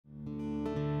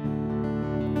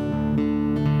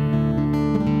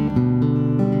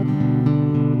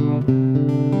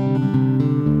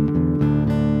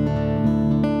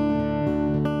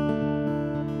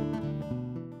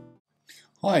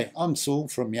I'm Saul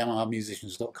from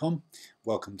YamahaMusicians.com.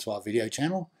 Welcome to our video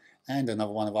channel and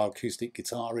another one of our acoustic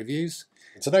guitar reviews.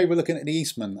 Today we're looking at the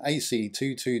Eastman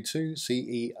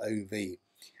AC222CE OV.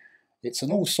 It's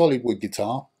an all solid wood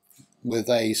guitar with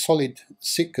a solid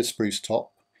Sitka spruce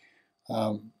top,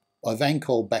 of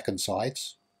Ancol back and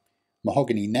sides,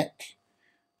 mahogany neck,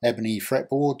 ebony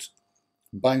fretboard,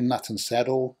 bone nut and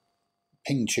saddle,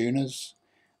 ping tuners,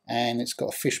 and it's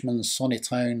got a Fishman's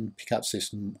Sonitone pickup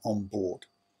system on board.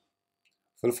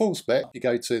 For the full spec, you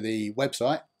go to the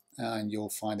website and you'll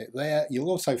find it there.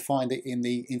 You'll also find it in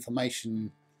the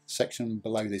information section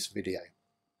below this video.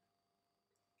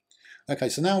 Okay,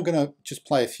 so now I'm going to just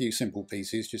play a few simple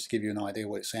pieces just to give you an idea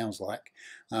what it sounds like.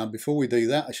 Before we do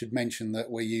that, I should mention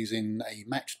that we're using a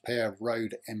matched pair of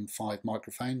Rode M5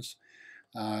 microphones,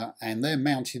 and they're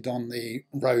mounted on the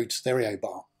Rode stereo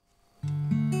bar.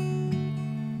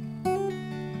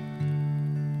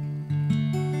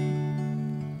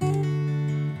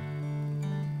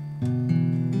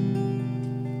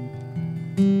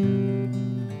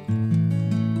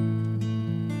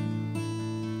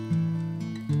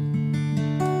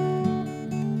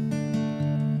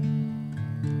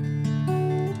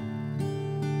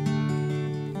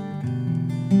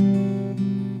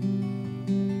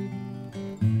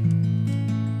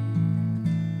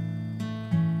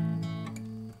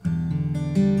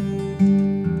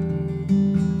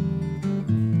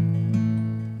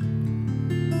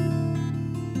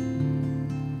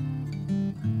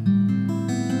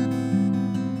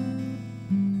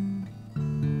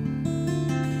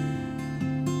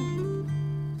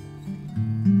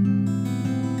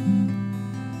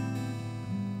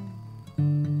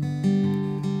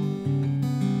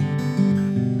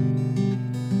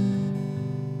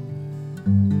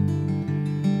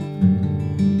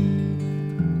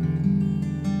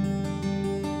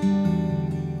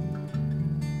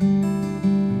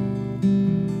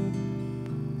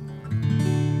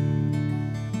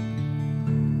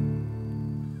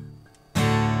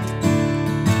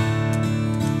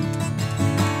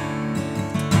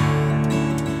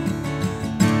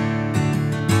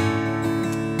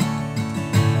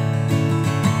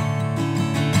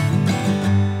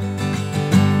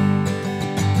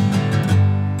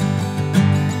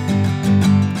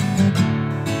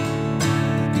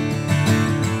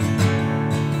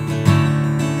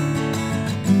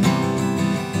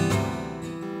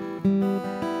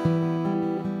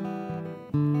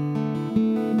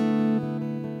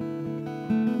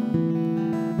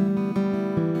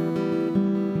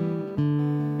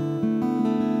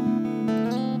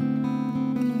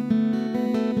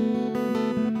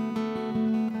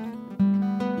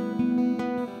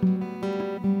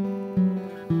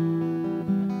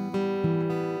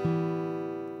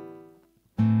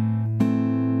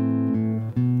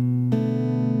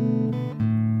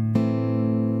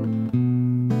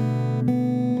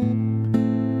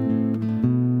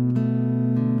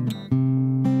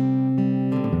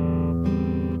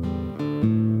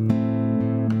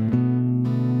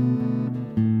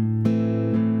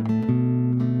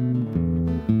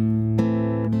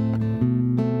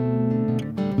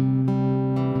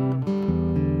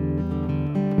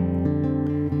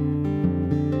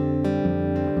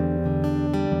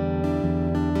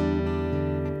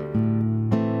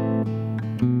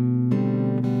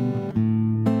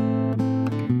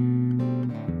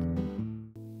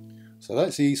 So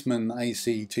that's the Eastman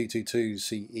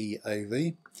AC222CE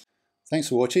OV. Thanks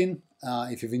for watching.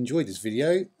 If you've enjoyed this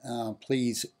video,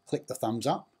 please click the thumbs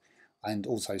up and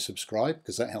also subscribe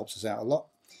because that helps us out a lot.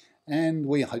 And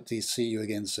we hope to see you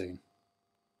again soon.